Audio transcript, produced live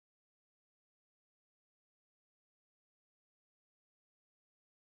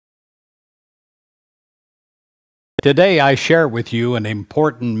Today I share with you an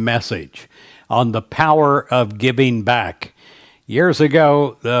important message on the power of giving back. Years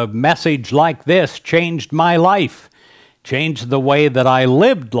ago, a message like this changed my life, changed the way that I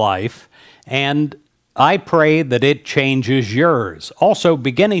lived life, and I pray that it changes yours. Also,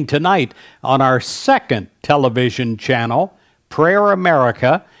 beginning tonight on our second television channel, Prayer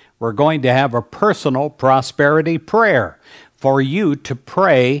America, we're going to have a personal prosperity prayer for you to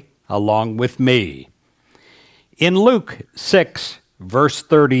pray along with me. In Luke 6, verse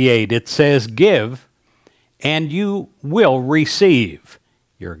 38, it says, "Give, and you will receive.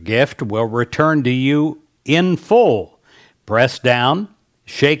 Your gift will return to you in full, pressed down,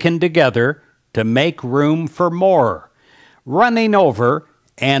 shaken together to make room for more, running over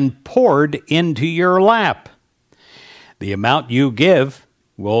and poured into your lap." The amount you give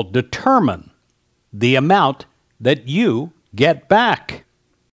will determine the amount that you get back.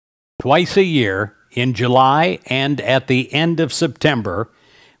 Twice a year, in July and at the end of September,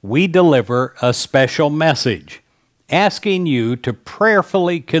 we deliver a special message asking you to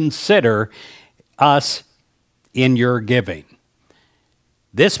prayerfully consider us in your giving.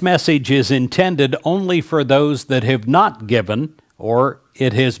 This message is intended only for those that have not given or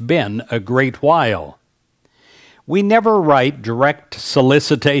it has been a great while. We never write direct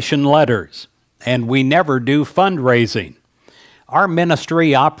solicitation letters, and we never do fundraising. Our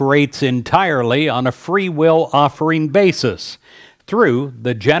ministry operates entirely on a free will offering basis through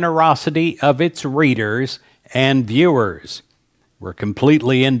the generosity of its readers and viewers. We're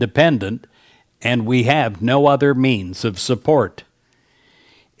completely independent, and we have no other means of support.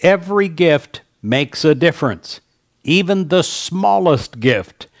 Every gift makes a difference. Even the smallest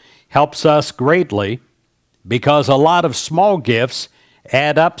gift helps us greatly because a lot of small gifts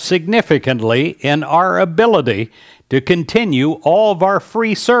add up significantly in our ability to continue all of our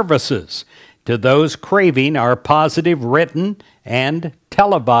free services to those craving our positive written and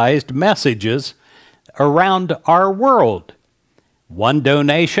televised messages around our world. One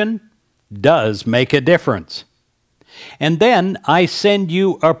donation does make a difference. And then I send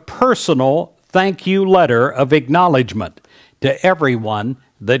you a personal thank you letter of acknowledgement to everyone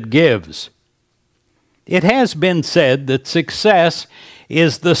that gives. It has been said that success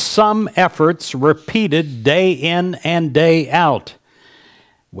is the sum efforts repeated day in and day out.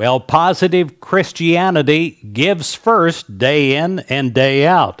 Well, positive Christianity gives first day in and day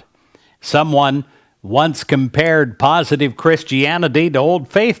out. Someone once compared positive Christianity to Old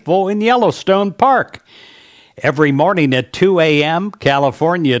Faithful in Yellowstone Park. Every morning at 2 a.m.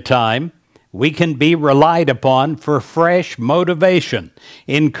 California time, we can be relied upon for fresh motivation,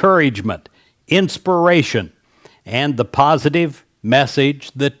 encouragement, inspiration, and the positive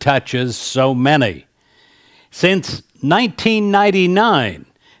message that touches so many. Since 1999,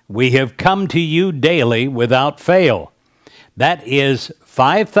 we have come to you daily without fail. That is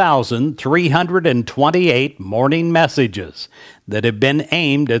 5,328 morning messages that have been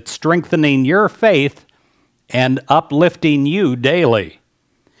aimed at strengthening your faith and uplifting you daily.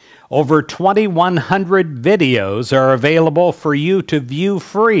 Over 2,100 videos are available for you to view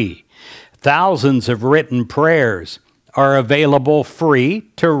free. Thousands of written prayers are available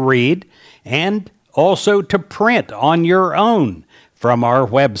free to read and also to print on your own from our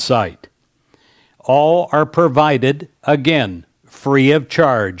website. All are provided, again, free of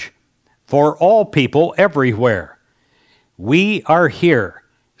charge for all people everywhere. We are here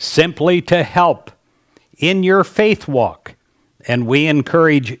simply to help in your faith walk, and we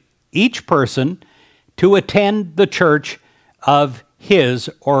encourage each person to attend the church of his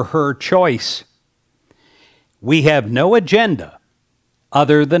or her choice. We have no agenda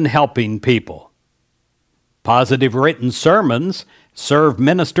other than helping people. Positive written sermons serve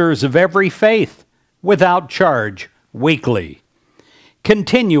ministers of every faith without charge weekly.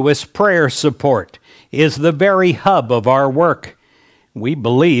 Continuous prayer support is the very hub of our work. We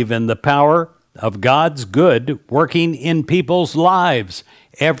believe in the power of God's good working in people's lives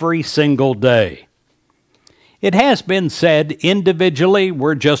every single day. It has been said individually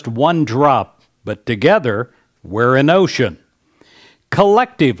we're just one drop, but together we're an ocean.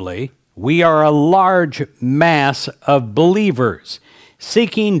 Collectively, we are a large mass of believers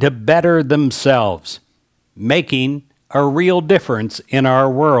seeking to better themselves, making a real difference in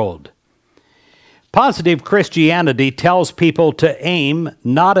our world. Positive Christianity tells people to aim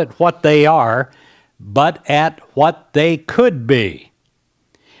not at what they are, but at what they could be.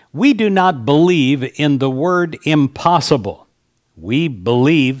 We do not believe in the word impossible. We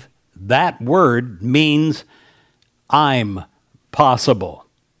believe that word means I'm possible.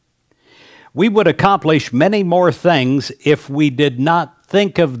 We would accomplish many more things if we did not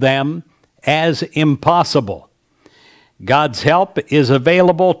think of them as impossible. God's help is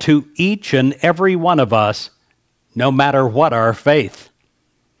available to each and every one of us, no matter what our faith.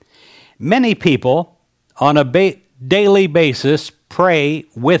 Many people on a daily basis pray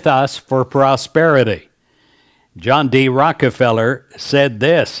with us for prosperity. John D. Rockefeller said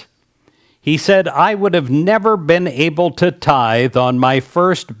this. He said, "I would have never been able to tithe on my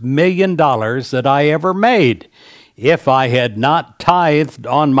first $1 million that I ever made if I had not tithed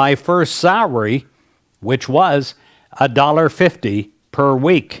on my first salary, which was $1.50 per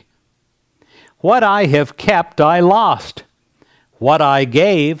week. What I have kept, I lost. What I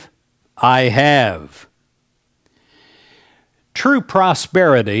gave, I have." True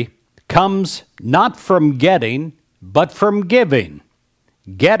prosperity comes not from getting, but from giving.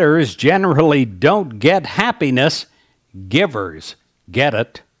 Getters generally don't get happiness, givers get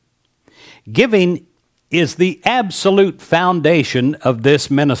it. Giving is the absolute foundation of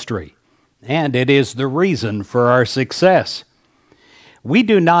this ministry, and it is the reason for our success. We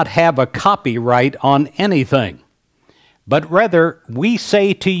do not have a copyright on anything, but rather we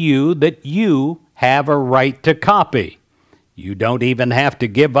say to you that you have a right to copy. You don't even have to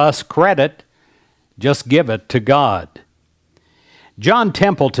give us credit, just give it to God. John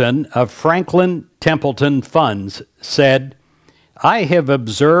Templeton of Franklin Templeton Funds said, "I have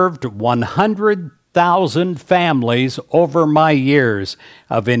observed 100,000 families over my years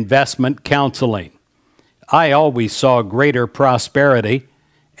of investment counseling. I always saw greater prosperity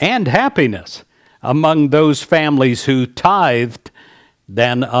and happiness among those families who tithed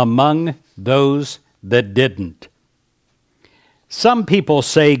than among those that didn't." Some people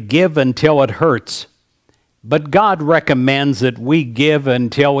say give until it hurts, but God recommends that we give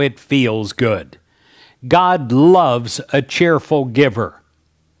until it feels good. God loves a cheerful giver.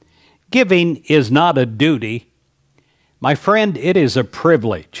 Giving is not a duty. My friend, it is a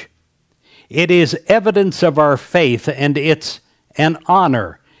privilege. It is evidence of our faith, and it's an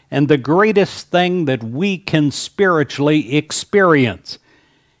honor and the greatest thing that we can spiritually experience.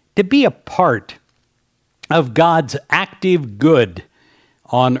 To be a part of God's active good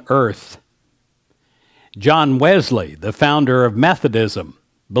on earth. John Wesley, the founder of Methodism,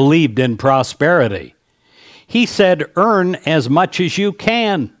 believed in prosperity. He said, "Earn as much as you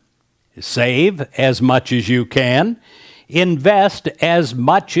can, save as much as you can, invest as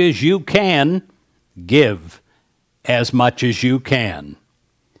much as you can, give as much as you can."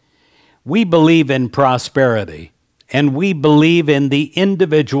 We believe in prosperity, and we believe in the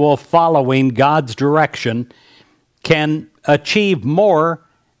individual following God's direction can achieve more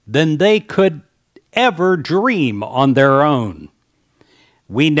than they could ever dream on their own.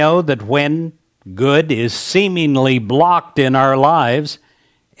 We know that when good is seemingly blocked in our lives,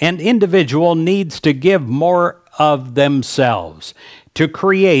 an individual needs to give more of themselves to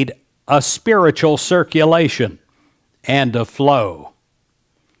create a spiritual circulation and a flow.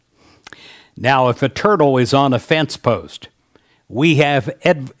 Now, if a turtle is on a fence post, we have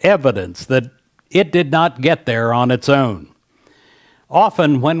evidence that it did not get there on its own.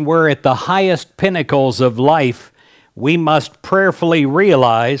 Often when we're at the highest pinnacles of life, we must prayerfully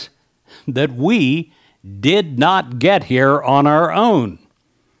realize that we did not get here on our own.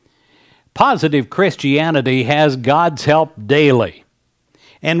 Positive Christianity has God's help daily,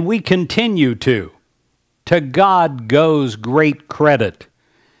 and we continue to. To God goes great credit.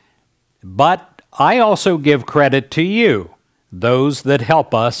 But I also give credit to you, those that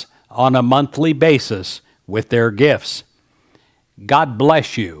help us on a monthly basis with their gifts. God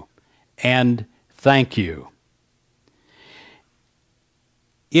bless you, and thank you.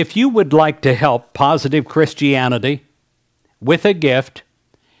 If you would like to help Positive Christianity with a gift,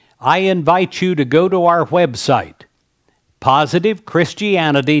 I invite you to go to our website,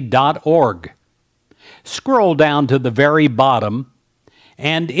 positivechristianity.org. Scroll down to the very bottom,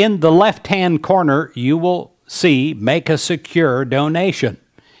 and in the left-hand corner, you will see Make a Secure Donation.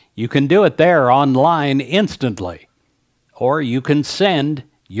 You can do it there online instantly, or you can send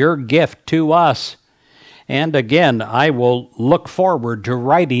your gift to us. And again, I will look forward to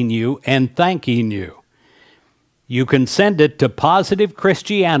writing you and thanking you. You can send it to Positive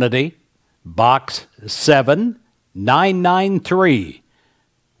Christianity, Box 7993,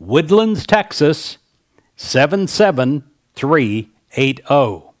 Woodlands, Texas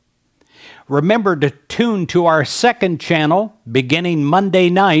 77380. Remember to tune to our second channel beginning Monday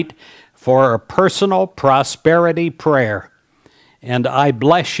night for a personal prosperity prayer. And I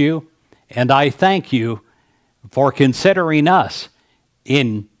bless you, and I thank you for considering us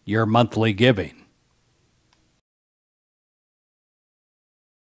in your monthly giving.